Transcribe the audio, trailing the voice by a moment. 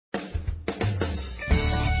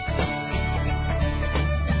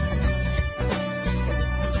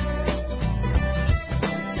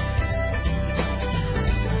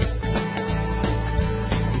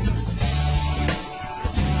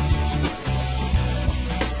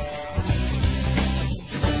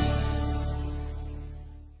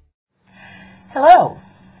Hello.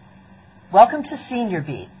 Welcome to Senior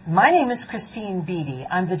Beat. My name is Christine Beatty.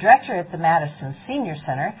 I'm the director at the Madison Senior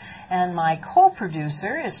Center, and my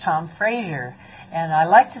co-producer is Tom Frazier. And I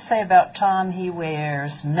like to say about Tom, he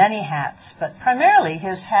wears many hats, but primarily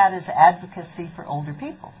his hat is advocacy for older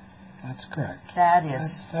people. That's correct.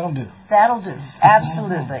 That'll do. That'll do,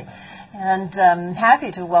 absolutely. And I'm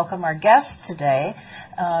happy to welcome our guest today.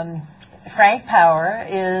 Frank Power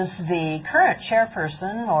is the current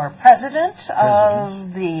chairperson or president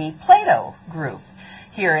of the PLATO group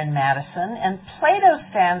here in Madison. And PLATO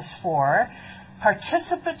stands for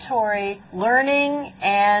Participatory Learning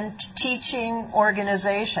and Teaching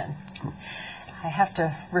Organization. I have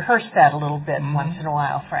to rehearse that a little bit once in a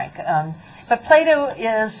while, Frank. But PLATO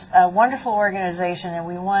is a wonderful organization, and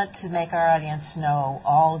we want to make our audience know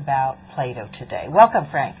all about PLATO today. Welcome,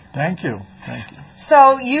 Frank. Thank you. Thank you.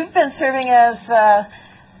 So you've been serving as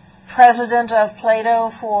president of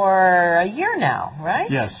PLATO for a year now, right?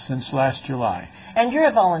 Yes, since last July. And you're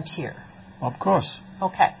a volunteer. Of course.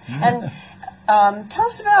 Okay. And tell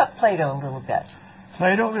us about PLATO a little bit.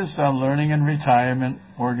 PLATO is a learning and retirement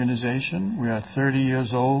organization. We are 30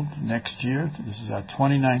 years old next year. This is our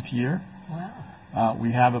 29th year. Wow.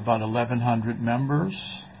 We have about 1,100 members.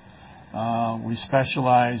 We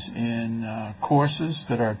specialize in courses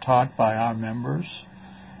that are taught by our members.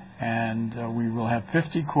 And we will have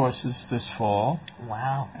 50 courses this fall.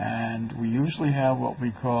 Wow. And we usually have what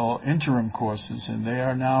we call interim courses, and they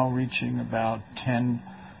are now reaching about 10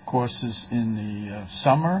 courses in the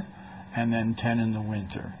summer and then 10 in the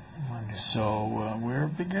winter. Wonderful. So we're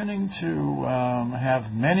beginning to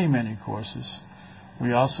have many, many courses.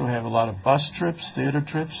 We also have a lot of bus trips, theater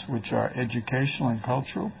trips, which are educational and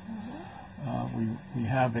cultural. We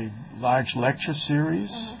have a large lecture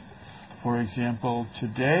series. For example,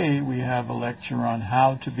 today we have a lecture on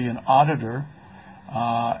how to be an auditor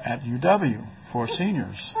at UW for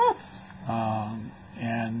seniors.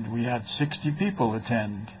 And we had 60 people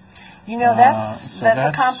attend. You know, that's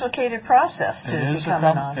a complicated process to become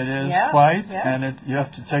an auditor. It is quite, and you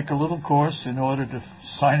have to take a little course in order to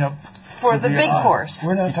sign up for the big course.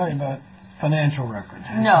 We're not talking about financial records.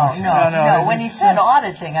 No. When he said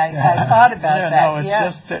auditing, I thought about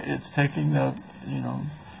that. It's taking the,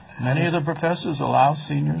 many of the professors allow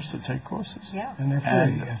seniors to take courses. Yeah. And they're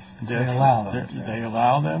free. They allow them. They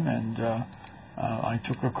allow them, and I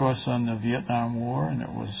took a course on the Vietnam War, and it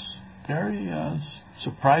was very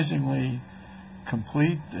surprisingly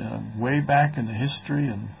complete, way back in the history,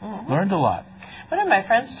 and learned a lot. One of my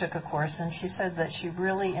friends took a course, and she said that she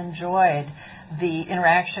really enjoyed the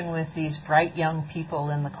interaction with these bright young people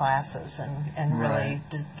in the classes, and really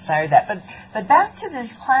desired that. But back to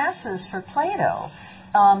these classes for PLATO,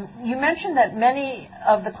 you mentioned that many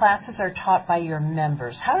of the classes are taught by your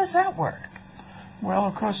members. How does that work? Well,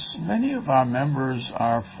 of course, many of our members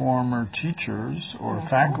are former teachers or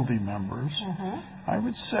faculty members. I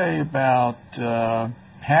would say about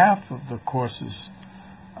half of the courses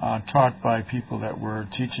are taught by people that were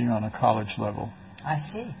teaching on a college level. I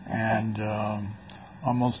see. And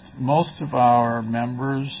most of our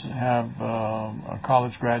members have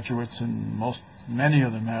college graduates, and many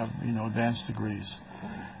of them have advanced degrees.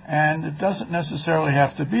 And it doesn't necessarily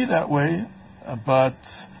have to be that way, but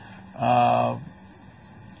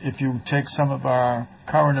if you take some of our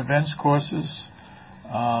current events courses,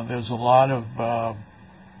 there's a lot of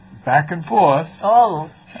back and forth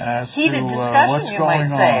as to what's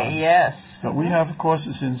going on. Yes. But we have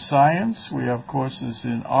courses in science, we have courses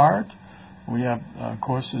in art, we have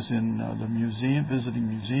courses in the museum, visiting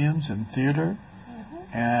museums and theater,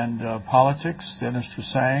 and politics. Dennis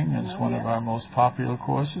Trusang is one of our most popular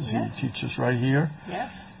courses. Yes. He teaches right here.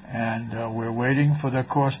 Yes. And we're waiting for the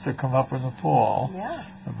course to come up in the fall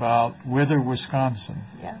about Wither, Wisconsin.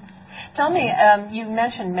 Yeah. Tell me, you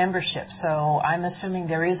mentioned membership, so I'm assuming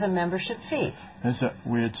there is a membership fee. It's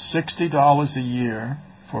 $60 a year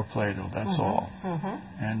for PLATO, that's all.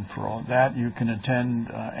 And for all that, you can attend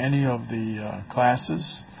any of the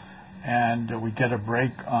classes, and we get a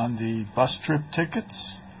break on the bus trip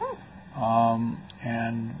tickets,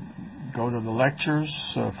 and go to the lectures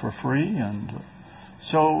for free, and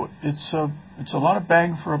so it's a lot of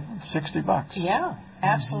bang for $60. Yeah,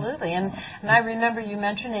 absolutely. And I remember you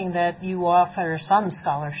mentioning that you offer some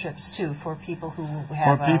scholarships too for people who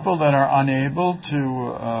have people that are unable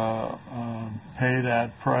to pay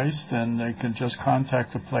that price. Then they can just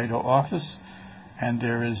contact the PLATO office, and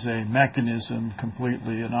there is a mechanism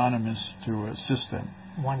completely anonymous to assist them.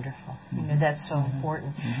 Wonderful. That's so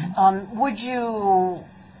important. Would you?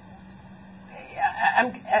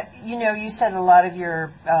 You said a lot of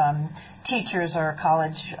your teachers are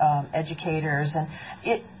college educators, and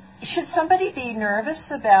Should somebody be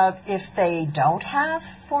nervous about, if they don't have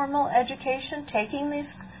formal education, taking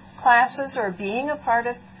these classes or being a part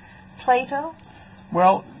of Plato?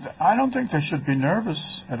 Well, I don't think they should be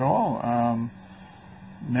nervous at all.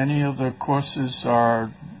 Many of the courses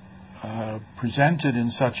are presented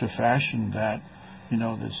in such a fashion that,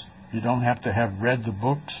 you don't have to have read the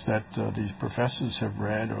books that these professors have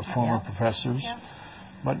read or former professors. Yeah.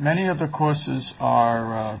 But many of the courses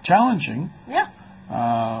are challenging. Yeah.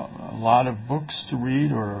 A lot of books to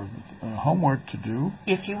read or homework to do.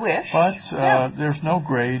 If you wish. But there's no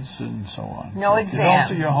grades and so on. No so exams. If you don't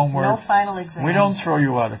do your homework, no final exams. We don't throw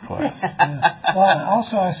you out of class. Well,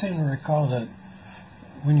 also I seem to recall that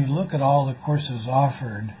when you look at all the courses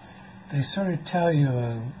offered, they sort of tell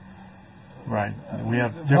you right. We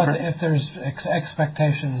have different. If there's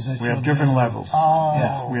expectations that we have different levels. Oh.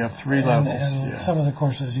 Yes, we have 3 levels. And some of the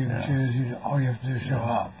courses you choose, all you have to do is show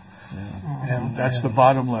up. Yeah. And that's the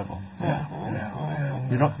bottom level.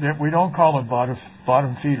 We don't call them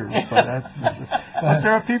bottom feeders, but that's. But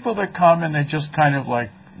there are people that come and they just kind of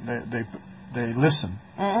like they listen.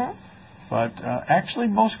 Mm-hmm. But actually,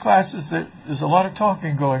 most classes there's a lot of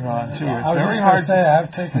talking going on too. It's I was very just hard to say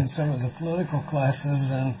I've taken some of the political classes,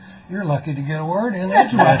 and you're lucky to get a word in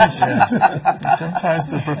edgewise. Sometimes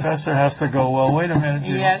the professor has to go, well, wait a minute,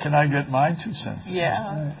 can I get my 2 cents?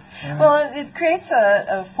 Yeah. Right. Well, it creates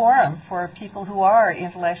a forum for people who are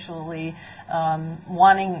intellectually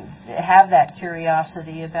wanting to have that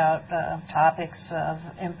curiosity about topics of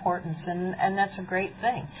importance, and that's a great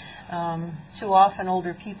thing. Too often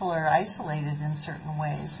older people are isolated in certain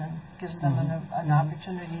ways, and gives them an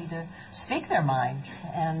opportunity to speak their mind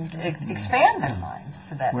and expand their mind,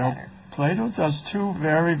 for that matter. Plato does 2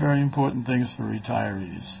 very, very important things for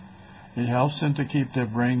retirees. It helps them to keep their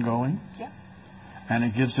brain going. Yeah. And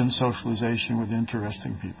it gives them socialization with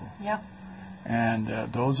interesting people. Yeah. And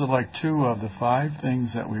those are like 2 of the 5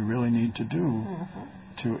 things that we really need to do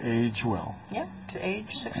to age well. Yeah, to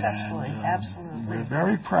age successfully, and, absolutely. We're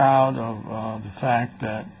very proud of the fact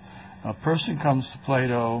that a person comes to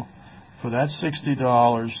Plato, for that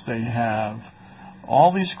 $60, they have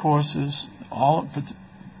all these courses, all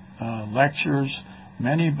lectures,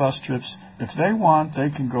 many bus trips. If they want, they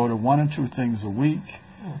can go to 1 or 2 things a week.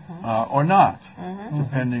 Or not,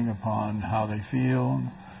 depending upon how they feel.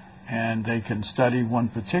 And they can study one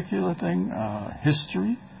particular thing,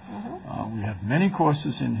 history. We have many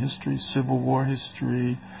courses in history, Civil War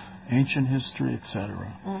history, ancient history,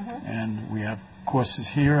 etc. And we have courses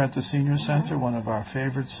here at the Senior Center, one of our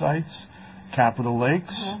favorite sites, Capitol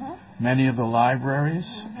Lakes, many of the libraries,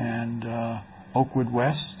 and Oakwood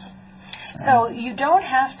West. So you don't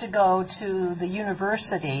have to go to the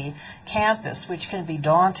university campus, which can be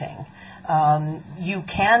daunting.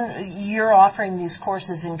 You're offering these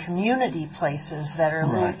courses in community places that are a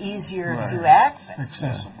little easier to access.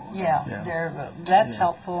 Accessible. That's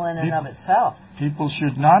helpful in and of itself. People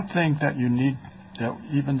should not think that you need, that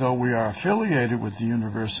even though we are affiliated with the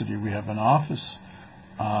university, we have an office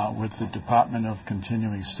with the Department of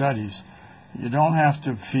Continuing Studies. You don't have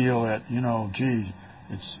to feel that,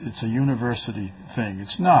 it's a university thing.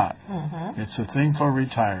 It's not. It's a thing for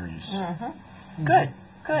retirees. Good.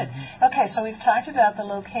 Okay, so we've talked about the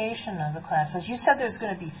location of the classes. You said there's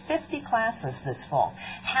going to be 50 classes this fall.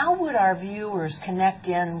 How would our viewers connect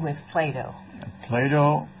in with Plato?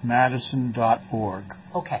 PlatoMadison.org.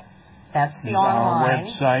 Okay, that's the online. Our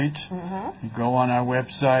website. You go on our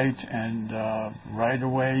website, and right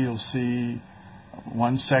away you'll see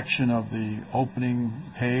one section of the opening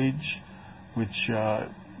page, which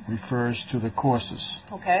refers to the courses.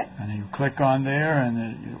 Okay. And you click on there, and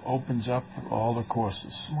it opens up all the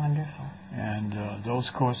courses. Wonderful. And those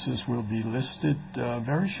courses will be listed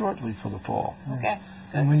very shortly for the fall. Okay.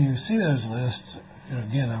 And when you see those lists,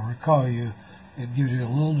 again, I recall it gives you a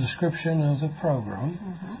little description of the program.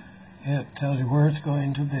 It tells you where it's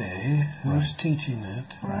going to be, who's teaching it.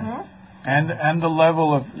 Right. And the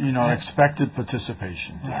level of expected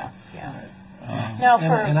participation. Yeah.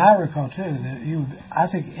 And I recall too that I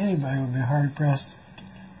think anybody would be hard pressed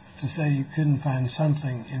to say you couldn't find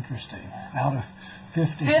something interesting out of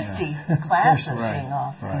 50 classes being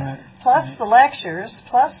offered. Right. Plus the lectures,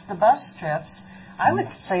 plus the bus trips. I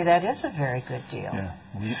would say that is a very good deal. Yeah.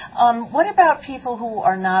 What about people who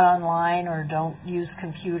are not online or don't use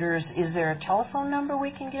computers? Is there a telephone number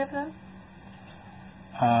we can give them?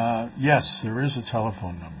 Yes, there is a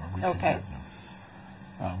telephone number we can give them.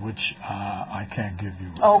 which I can't give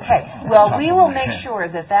you. Okay. Well, we will make sure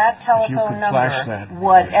that telephone number,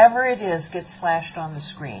 whatever it is, gets flashed on the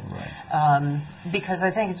screen. Right. Because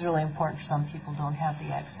I think it's really important. Some people don't have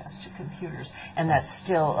the access to computers, and that's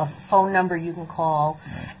still a phone number you can call.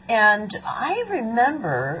 Right. And I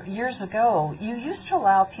remember years ago, you used to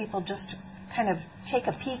allow people just to kind of take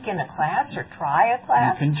a peek in a class or try a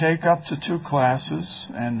class. You can take up to 2 classes,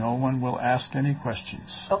 and no one will ask any questions.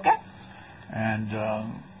 Okay. And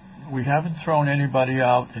we haven't thrown anybody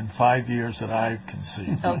out in 5 years that I can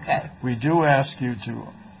see. Okay. We do ask you to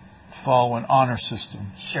follow an honor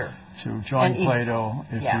system. Sure. To join PLATO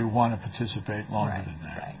if you want to participate longer than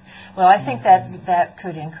that. Right. Well, I think that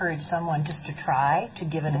could encourage someone just to try to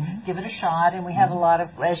give it a shot. And we have a lot of,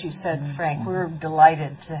 as you said, Frank, we're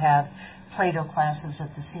delighted to have PLATO classes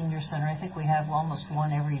at the Senior Center. I think we have almost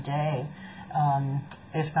one every day.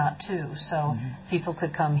 If not 2. So people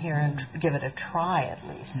could come here and give it a try at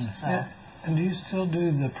least. So. Yeah. And do you still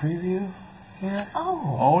do the preview here?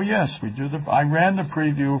 Oh yes, we do. I ran the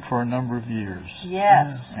preview for a number of years.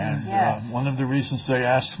 Yes. And one of the reasons they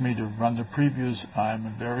asked me to run the previews, I'm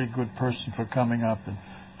a very good person for coming up and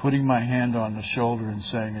putting my hand on the shoulder and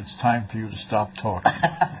saying it's time for you to stop talking.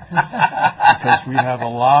 Because we have a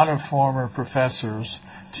lot of former professors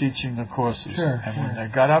teaching the courses. And when they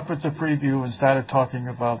got up at the preview and started talking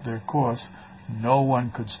about their course, no one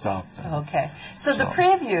could stop them. Okay. So the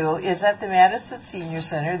preview is at the Madison Senior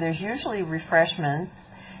Center. There's usually refreshment.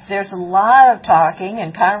 There's a lot of talking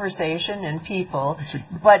and conversation and people.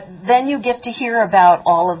 But then you get to hear about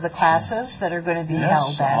all of the classes that are going to be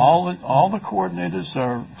held at. All the coordinators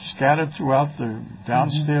are scattered throughout the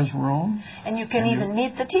downstairs room. And you can even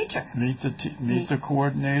meet the teacher. Meet the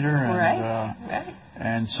coordinator and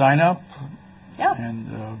and sign up. Yeah.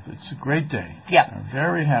 And it's a great day. Yeah. I'm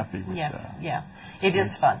very happy with that. Yeah. It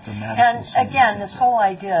is fun. And again, this whole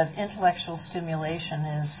idea of intellectual stimulation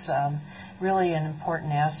is really an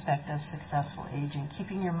important aspect of successful aging,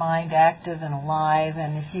 keeping your mind active and alive.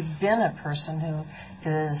 And if you've been a person who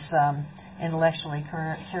is intellectually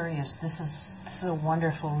curious, this is a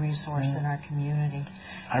wonderful resource in our community.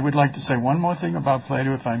 I would like to say one more thing about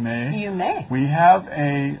PLATO, if I may. You may. We have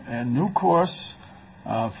a new course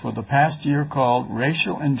for the past year called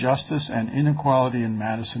Racial Injustice and Inequality in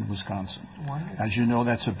Madison, Wisconsin. Wonderful. As you know,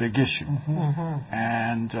 that's a big issue.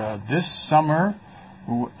 And this summer,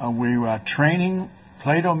 we are training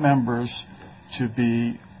PLATO members to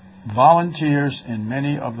be volunteers in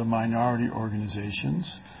many of the minority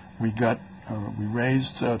organizations. We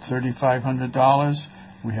raised $3,500.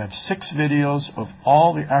 We have 6 videos of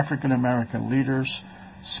all the African American leaders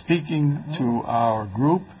speaking to our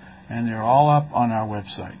group, and they're all up on our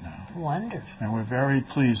website now. Wonderful. And we're very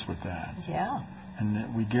pleased with that. Yeah.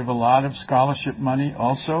 And we give a lot of scholarship money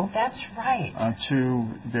also. That's right. To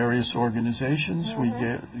various organizations. We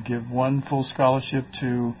give one full scholarship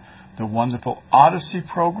to the wonderful Odyssey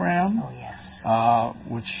program. Oh, yes.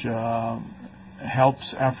 Which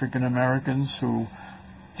helps African Americans who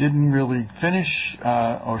didn't really finish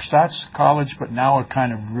or start college, but now are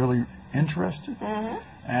kind of really interested.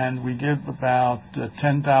 And we give about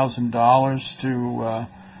 $10,000 to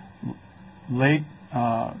late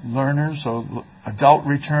learners or adult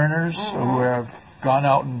returners who have gone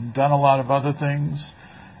out and done a lot of other things,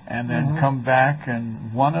 and then come back.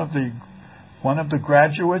 And one of the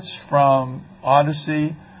graduates from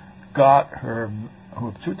Odyssey got who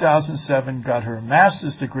of 2007 got her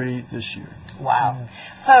master's degree this year. Wow.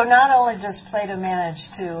 So not only does PLATO manage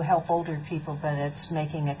to help older people, but it's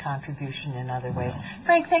making a contribution in other ways.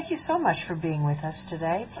 Frank, thank you so much for being with us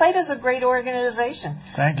today. PLATO's a great organization.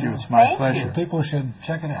 Thank you. It's my pleasure. People should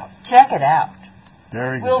check it out. Check it out.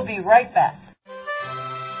 Very good. We'll be right back.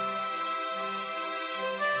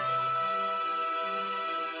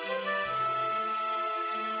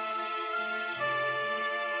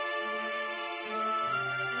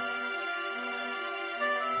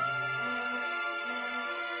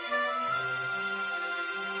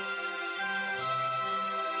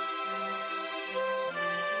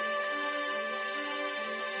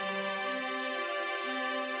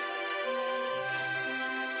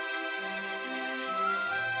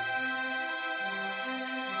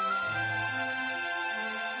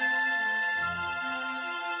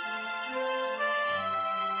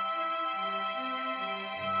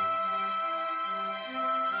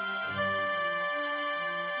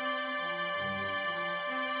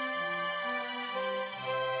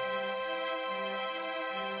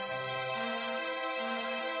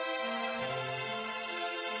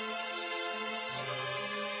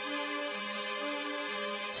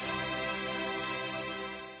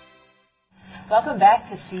 Welcome back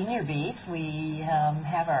to Senior Beat. We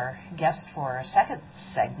have our guest for our second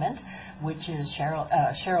segment, which is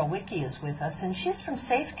Cheryl Whitkey is with us, and she's from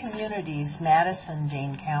Safe Communities, Madison,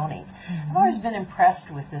 Dane County. I've always been impressed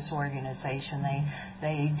with this organization.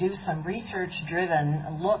 They do some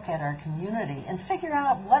research-driven look at our community and figure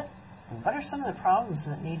out what are some of the problems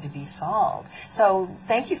that need to be solved. So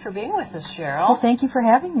thank you for being with us, Cheryl. Well, thank you for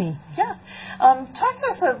having me. Yeah. Talk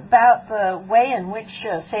to us about the way in which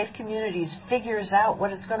Safe Communities figures out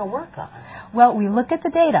what it's going to work on. Well, we look at the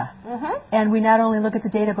data, and we not only look at the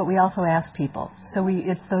data, but we also ask people. So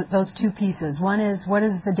it's those two pieces. One is, what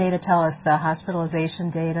does the data tell us, the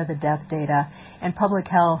hospitalization data, the death data, and Public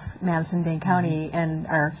Health, Madison-Dane County, and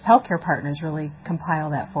our healthcare partners really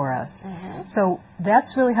compile that for us. So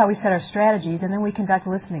that's really how we set our strategies, and then we conduct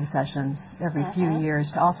listening sessions every few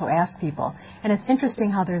years to also ask people. And it's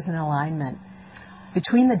interesting how there's an alignment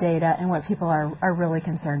between the data and what people are really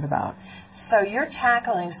concerned about. So you're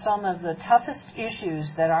tackling some of the toughest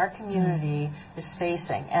issues that our community is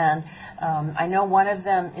facing. And I know one of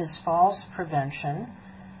them is falls prevention,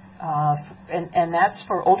 and that's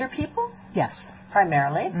for older people? Yes.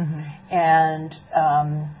 Primarily. And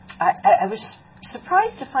I was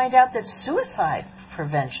surprised to find out that suicide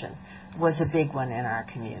prevention was a big one in our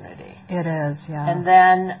community. It is, yeah. And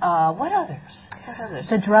then what others?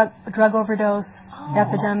 The drug overdose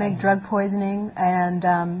epidemic, drug poisoning,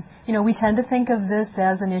 and we tend to think of this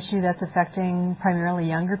as an issue that's affecting primarily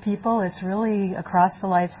younger people. It's really across the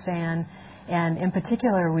lifespan, and in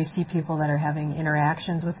particular, we see people that are having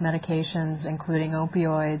interactions with medications, including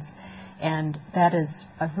opioids, and that is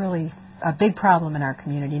a big problem in our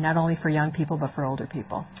community, not only for young people, but for older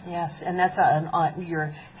people. Yes, and that's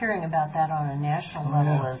you're hearing about that on a national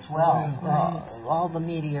level as well. All the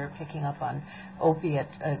media are picking up on opiate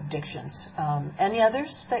addictions. Any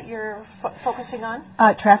others that you're focusing on?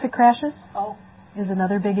 Traffic crashes is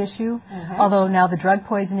another big issue, although now the drug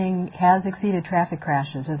poisoning has exceeded traffic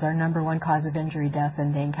crashes as our number one cause of injury death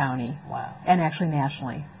in Dane County. Wow. And actually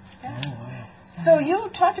nationally. Yeah. So you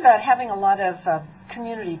talked about having a lot of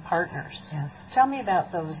community partners. Yes. Tell me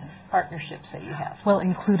about those partnerships that you have. Well,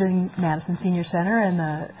 including Madison Senior Center and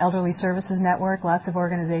the Elderly Services Network, lots of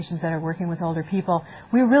organizations that are working with older people.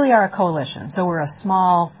 We really are a coalition, so we're a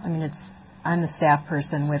small, I'm the staff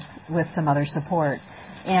person with some other support.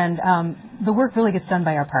 And the work really gets done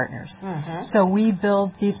by our partners. So we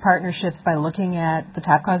build these partnerships by looking at the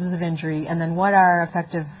top causes of injury and then what are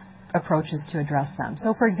effective approaches to address them.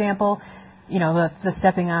 So, for example, the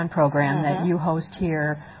Stepping On program that you host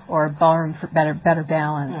here, or Ballroom for Better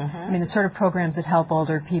Balance. The sort of programs that help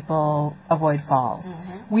older people avoid falls.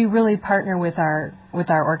 We really partner with our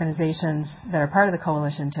organizations that are part of the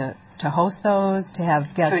coalition to host those, to have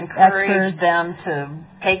guest experts. To encourage them to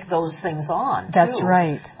take those things on, That's too.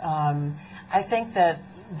 right. I think that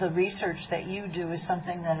the research that you do is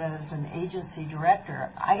something that as an agency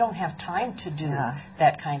director, I don't have time to do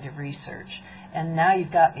that kind of research. And now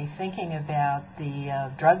you've got me thinking about the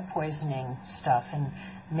drug poisoning stuff, and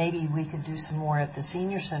maybe we could do some more at the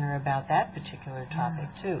Senior Center about that particular topic,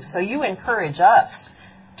 too. So you encourage us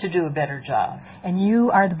to do a better job. And you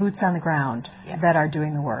are the boots on the ground that are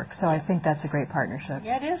doing the work. So I think that's a great partnership.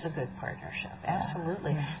 Yeah, it is a good partnership.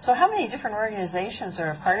 Absolutely. So how many different organizations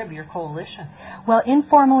are a part of your coalition? Well,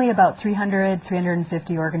 informally, about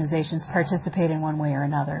 350 organizations participate in one way or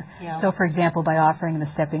another. So, for example, by offering the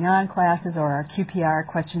Stepping On classes or our QPR,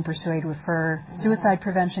 Question, Persuade, Refer, suicide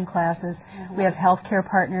prevention classes. We have healthcare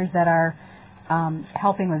partners that are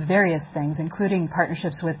helping with various things, including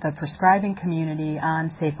partnerships with the prescribing community on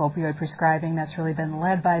safe opioid prescribing. That's really been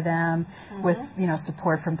led by them with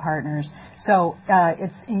support from partners. So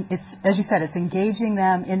it's as you said, it's engaging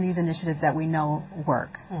them in these initiatives that we know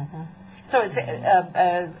work. So it's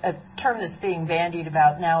a term that's being bandied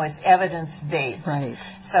about now is evidence-based. Right.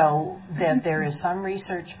 So that there is some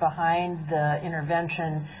research behind the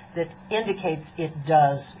intervention that indicates it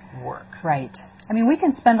does work. Right. We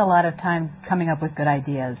can spend a lot of time coming up with good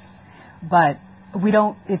ideas, but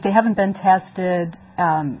if they haven't been tested,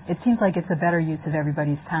 it seems like it's a better use of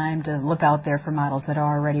everybody's time to look out there for models that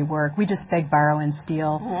already work. We just beg, borrow, and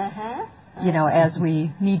steal, as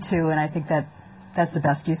we need to, and I think that's the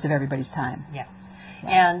best use of everybody's time. Yeah.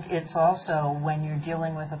 And it's also when you're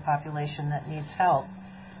dealing with a population that needs help,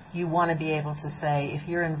 you want to be able to say, if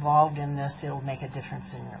you're involved in this, it'll make a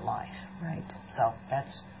difference in your life. Right. So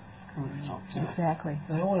that's crucial. Exactly.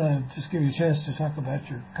 I want to just give you a chance to talk about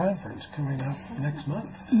your conference coming up next month.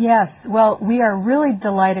 Yes. Well, we are really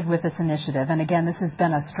delighted with this initiative. And again, this has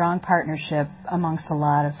been a strong partnership amongst a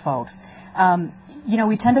lot of folks.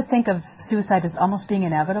 We tend to think of suicide as almost being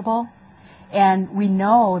inevitable. And we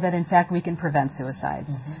know that, in fact, we can prevent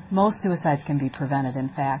suicides. Most suicides can be prevented, in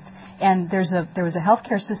fact. And there was a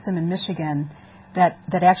healthcare system in Michigan that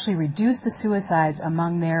actually reduced the suicides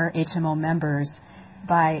among their HMO members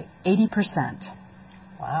by 80%.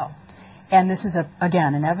 Wow. And this is,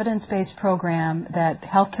 again, an evidence-based program that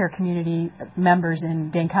healthcare community members in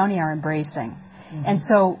Dane County are embracing. And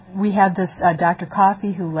so we had this Dr.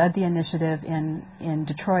 Coffey, who led the initiative in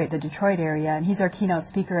Detroit, the Detroit area, and he's our keynote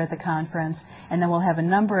speaker at the conference. And then we'll have a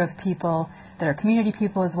number of people that are community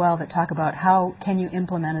people as well that talk about how can you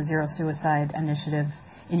implement a zero suicide initiative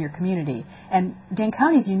in your community. And Dane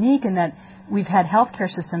County is unique in that we've had healthcare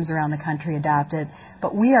systems around the country adopt it,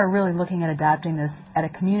 but we are really looking at adopting this at a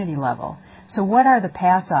community level. So what are the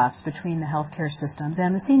pass-offs between the healthcare systems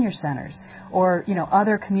and the senior centers or,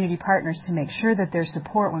 other community partners to make sure that there's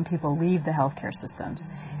support when people leave the healthcare systems?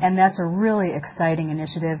 And that's a really exciting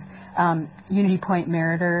initiative. Unity Point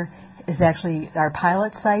Meritor is actually our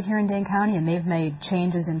pilot site here in Dane County, and they've made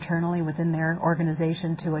changes internally within their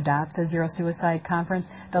organization to adopt the Zero Suicide Conference.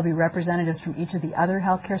 There'll be representatives from each of the other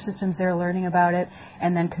healthcare systems there learning about it,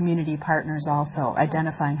 and then community partners also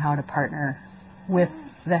identifying how to partner with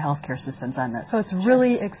the healthcare systems on this. So it's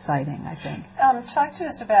really exciting, I think. Talk to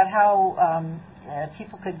us about how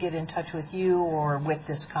people could get in touch with you or with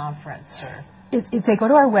this conference. Or If they go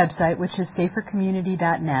to our website, which is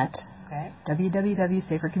safercommunity.net, okay.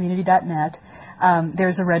 www.safercommunity.net,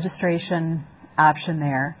 there's a registration option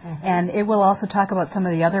there. And it will also talk about some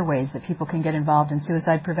of the other ways that people can get involved in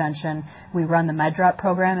suicide prevention. We run the MedDrop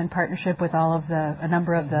program in partnership with a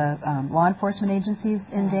number of the law enforcement agencies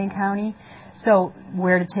in Dane County. So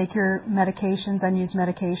where to take your medications, unused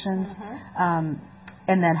medications,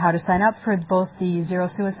 and then how to sign up for both the Zero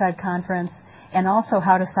Suicide Conference and also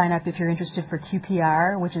how to sign up if you're interested for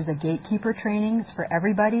QPR, which is a gatekeeper training. It's for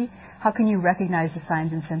everybody. How can you recognize the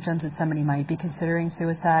signs and symptoms that somebody might be considering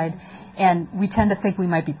suicide? And we tend to think we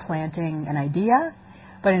might be planting an idea,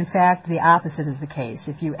 but in fact the opposite is the case.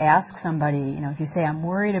 If you ask somebody, if you say, I'm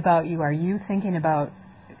worried about you, are you thinking about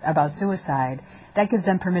suicide, that gives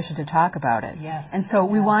them permission to talk about it. Yes. And so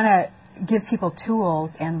we want to give people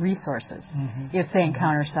tools and resources if they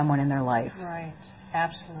encounter someone in their life. Right.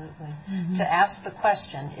 Absolutely. To ask the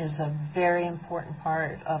question is a very important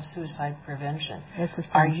part of suicide prevention. It's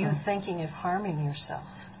essential. Are you thinking of harming yourself?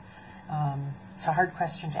 It's a hard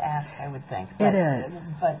question to ask, I would think. It is.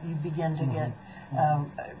 But you begin to get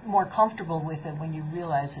more comfortable with it when you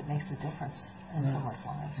realize it makes a difference in someone's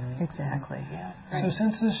life. Exactly. Yeah. So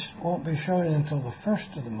since this won't be showing until the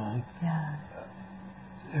 1st of the month,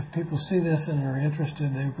 if people see this and are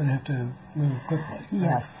interested, they're going to have to move quickly.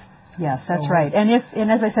 Yes. Yes, that's right. And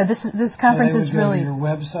as I said, this conference is really go to your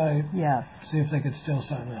website. Yes. See if they could still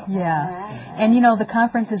sign up. Yeah. And the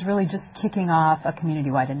conference is really just kicking off a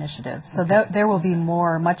community-wide initiative. So there will be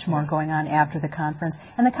much more going on after the conference.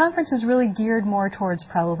 And the conference is really geared more towards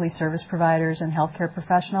probably service providers and healthcare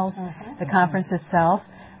professionals. The conference itself.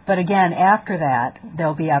 But again, after that,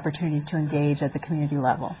 there'll be opportunities to engage at the community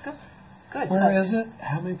level. Good. Where is it?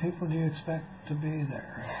 How many people do you expect to be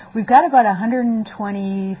there? We've got about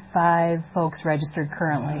 125 folks registered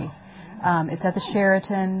currently. Wow. It's at the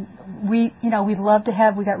Sheraton. We'd love to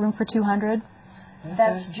have. We got room for 200. Okay.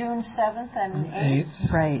 That's June 7th and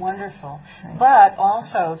 8th. Right. Wonderful. Right. But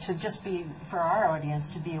also to just be, for our audience,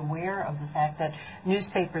 to be aware of the fact that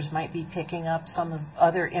newspapers might be picking up some of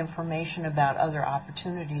other information about other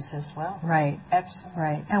opportunities as well. Right. Excellent.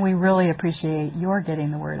 Right. And we really appreciate your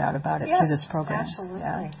getting the word out about it through this program. Absolutely.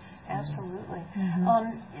 Yeah. Absolutely.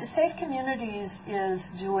 Safe Communities is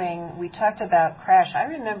doing, we talked about crash. I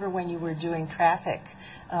remember when you were doing traffic,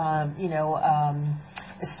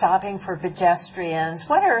 stopping for pedestrians.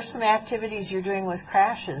 What are some activities you're doing with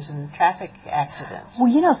crashes and traffic accidents?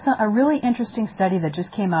 Well, a really interesting study that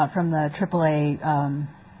just came out from the AAA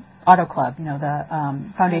Auto Club, the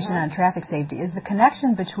Foundation on Traffic Safety, is the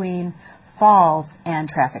connection between falls and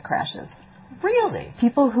traffic crashes. Really?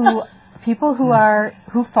 People who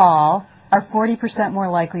fall are 40% more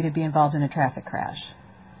likely to be involved in a traffic crash.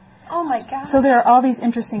 Oh, my God. So there are all these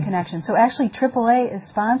interesting connections. So actually, AAA is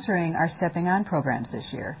sponsoring our Stepping On programs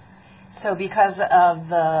this year. So because of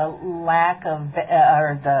the lack of,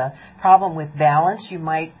 or the problem with balance,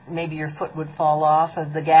 maybe your foot would fall off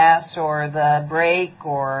of the gas or the brake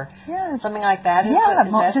or something like that?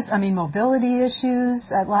 Mobility issues,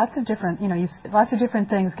 lots of different, lots of different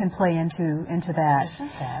things can play into that.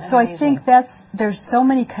 Isn't that so amazing? I think there's so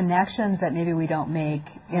many connections that maybe we don't make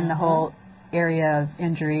in the whole area of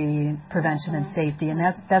injury prevention and safety, and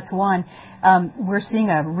that's one. We're seeing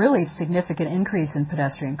a really significant increase in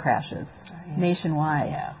pedestrian crashes nationwide.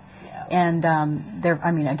 Yeah. And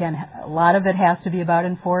again, a lot of it has to be about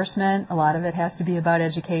enforcement. A lot of it has to be about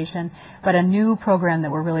education. But a new program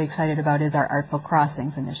that we're really excited about is our Artful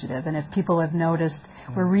Crossings initiative. And if people have noticed,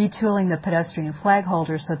 we're retooling the pedestrian flag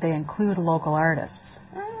holders so that they include local artists.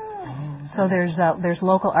 So there's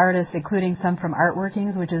local artists, including some from Art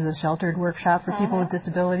Workings, which is a sheltered workshop for people with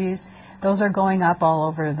disabilities. Those are going up all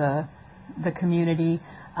over the community.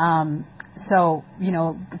 So,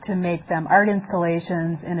 to make them art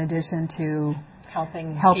installations in addition to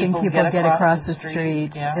helping people get across the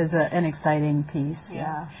street is an exciting piece.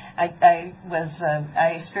 Yeah.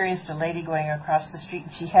 I experienced a lady going across the street,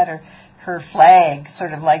 and she had her flag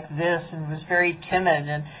sort of like this and was very timid,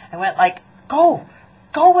 and I went like, go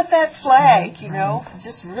with that flag,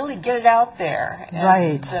 just really get it out there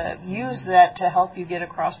and use that to help you get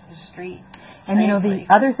across the street. And the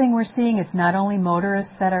other thing we're seeing, it's not only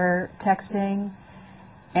motorists that are texting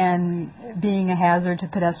and being a hazard to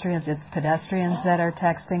pedestrians, it's pedestrians that are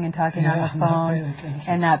texting and talking on the phone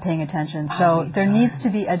and not paying attention. So there needs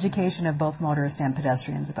to be education of both motorists and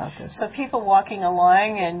pedestrians about this. So people walking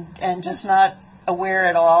along and just not aware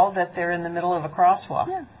at all that they're in the middle of a crosswalk.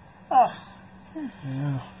 Yeah.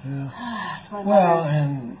 Well,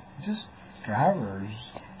 and just drivers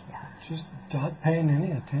just not paying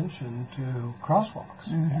any attention to crosswalks.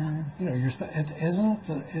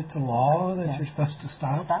 It's a law that you're supposed to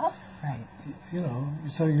stop. Right.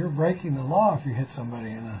 So you're breaking the law if you hit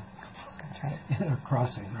somebody in a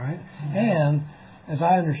crossing, right? Mm-hmm. And as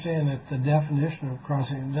I understand it, the definition of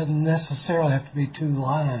crossing doesn't necessarily have to be two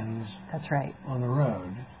lines. That's right. On the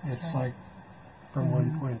road. It's like from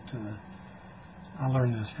one point to the. I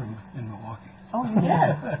learned this in Milwaukee. Oh,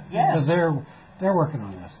 yeah. Because they're working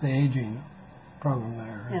on this. The aging program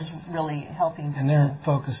there is really helping. And they're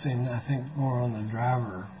focusing, I think, more on the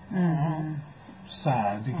driver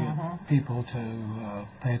side to get people to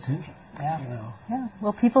pay attention. Yeah.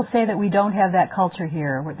 Well, people say that we don't have that culture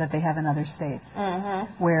here that they have in other states,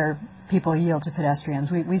 where people yield to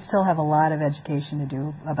pedestrians. We still have a lot of education to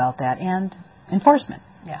do about that and enforcement.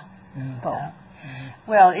 Yeah. Both.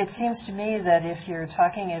 Well, it seems to me that if you're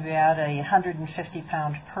talking about a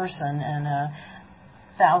 150-pound person and a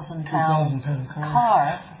 1,000-pound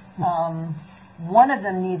car, one of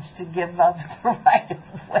them needs to give up the right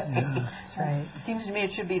of way. Yeah. That's right. It seems to me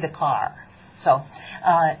it should be the car. So,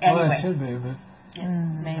 anyway. Well, it should be, but it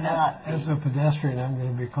may not be. As a pedestrian, I'm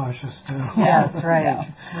going to be cautious, too. Yes, right.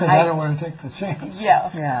 Because I don't want to take the chance.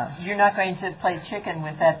 Yeah. You're not going to play chicken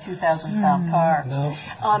with that 2,000-pound car. No.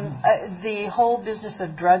 The whole business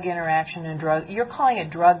of drug interaction and you're calling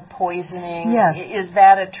it drug poisoning. Yes. Is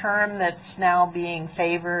that a term that's now being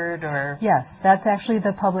favored, or? Yes, that's actually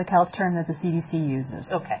the public health term that the CDC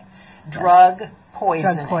uses. Okay. Drug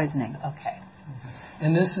poisoning. Drug poisoning. Okay.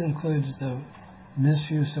 And this includes the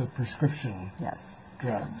misuse of prescription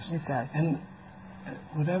drugs. It does. And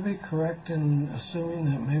would I be correct in assuming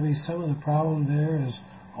that maybe some of the problem there is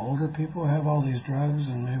older people have all these drugs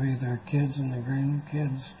and maybe their kids and their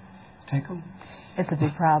grandkids take them? It's a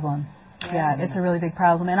big problem. Yeah, it's a really big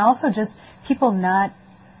problem. And also just people not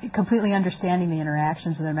completely understanding the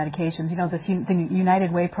interactions of their medications. The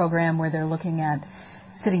United Way program where they're looking at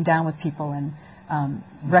sitting down with people and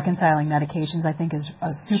reconciling medications, I think, is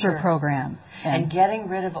a super program. And getting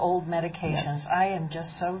rid of old medications. Yes. I am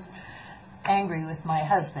just so angry with my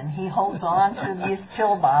husband. He holds on to these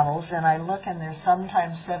pill bottles, and I look, and they're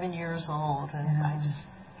sometimes 7 years old, and I just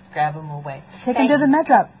grab them away. Take them to the med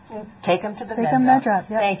drop. Take them to the med drop.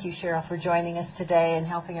 Yep. Thank you, Cheryl, for joining us today and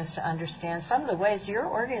helping us to understand some of the ways your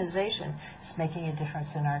organization is making a difference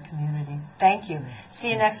in our community. Thank you. See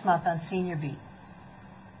you next month on Senior Beat.